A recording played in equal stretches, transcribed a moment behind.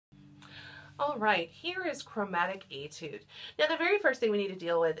All right, here is Chromatic Étude. Now the very first thing we need to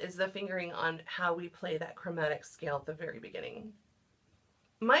deal with is the fingering on how we play that chromatic scale at the very beginning.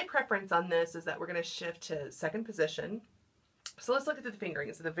 My preference on this is that we're going to shift to second position. So let's look at the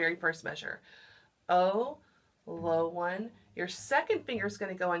fingerings of the very first measure. O, low one. Your second finger is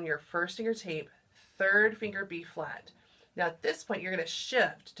going to go on your first finger tape, third finger B flat. Now at this point you're going to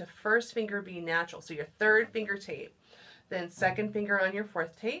shift to first finger B natural, so your third finger tape, then second finger on your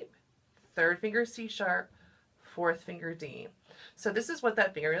fourth tape, third finger C sharp, fourth finger D. So this is what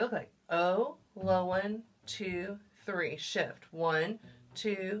that finger will look like. O, low one, 2, 3, shift, 1,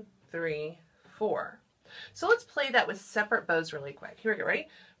 2, 3, 4. So let's play that with separate bows really quick. Here we go, ready?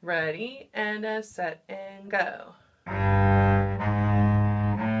 Ready, and set, and go.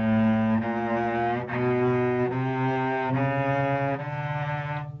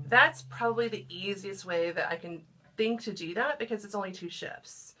 That's probably the easiest way that I can think to do that because it's only 2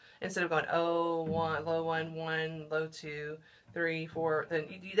 shifts. Instead of going oh, 1, low 1, 1, low 2, 3, 4, then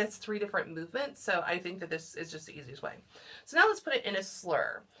that's 3 different movements. So I think that this is just the easiest way. So now let's put it in a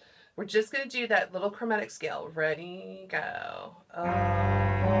slur. We're just going to do that little chromatic scale. Ready, go. Oh,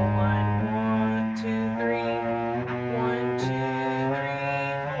 low 1, 1, 2, 3, 1, 2, 3,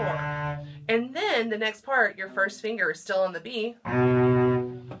 4. And then the next part, your first finger is still on the B.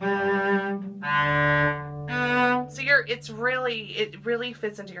 So it really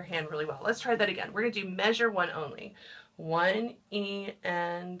fits into your hand really well. Let's try that again. We're going to do measure 1 only. 1 E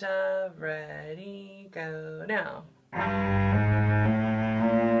and ready, go now.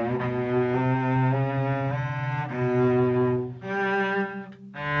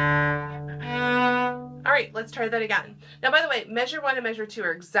 All right, let's try that again. Now, by the way, measure 1 and measure 2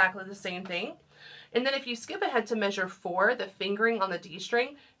 are exactly the same thing. And then if you skip ahead to measure 4, the fingering on the D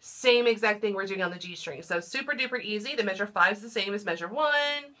string, same exact thing we're doing on the G string. So super duper easy. The measure 5 is the same as measure 1.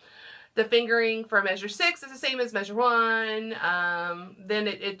 The fingering for measure 6 is the same as measure 1. Then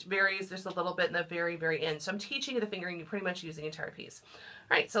it varies just a little bit in the very, very end. So I'm teaching you the fingering. You pretty much use the entire piece.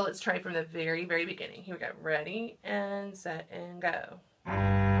 All right, so let's try from the very, very beginning. Here we go. Ready, and set, and go.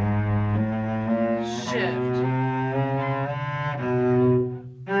 Shift.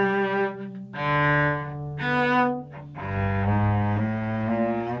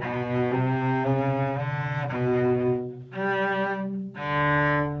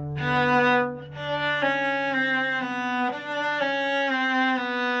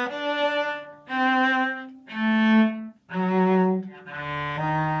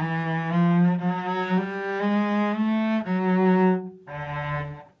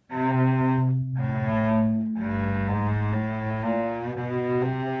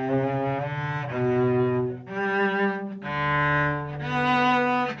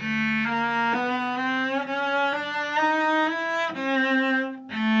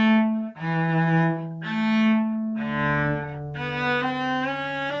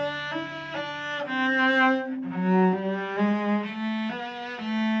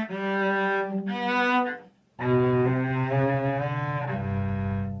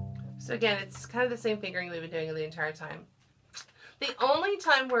 So again, it's kind of the same fingering we've been doing the entire time. The only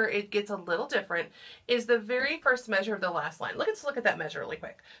time where it gets a little different is the very first measure of the last line. Let's look at that measure really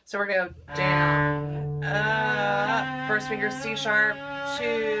quick. So we're going to go down, up, first finger C sharp,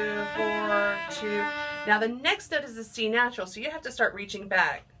 2, 4, 2. Now the next note is the C natural, so you have to start reaching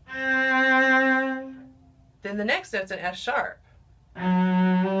back. Then the next note's an F sharp.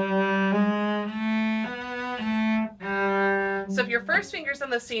 So if your first finger's on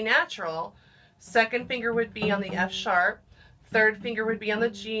the C natural, second finger would be on the F sharp, third finger would be on the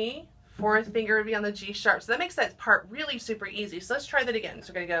G, fourth finger would be on the G sharp. So that makes that part really super easy. So let's try that again.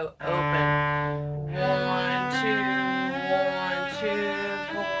 So we're going to go open. 1, 2, 1, 2,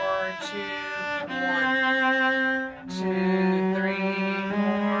 4, 2, 1, 2, 3,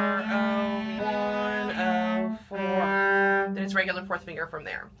 4, 0, 1, 0, 4. Then it's regular fourth finger from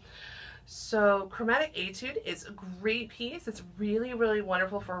there. So Chromatic Étude is a great piece. It's really, really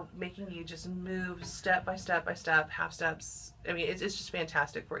wonderful for making you just move step by step by step, half steps. I mean, it's just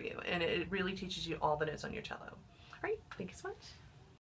fantastic for you. And it really teaches you all the notes on your cello. All right, thank you so much.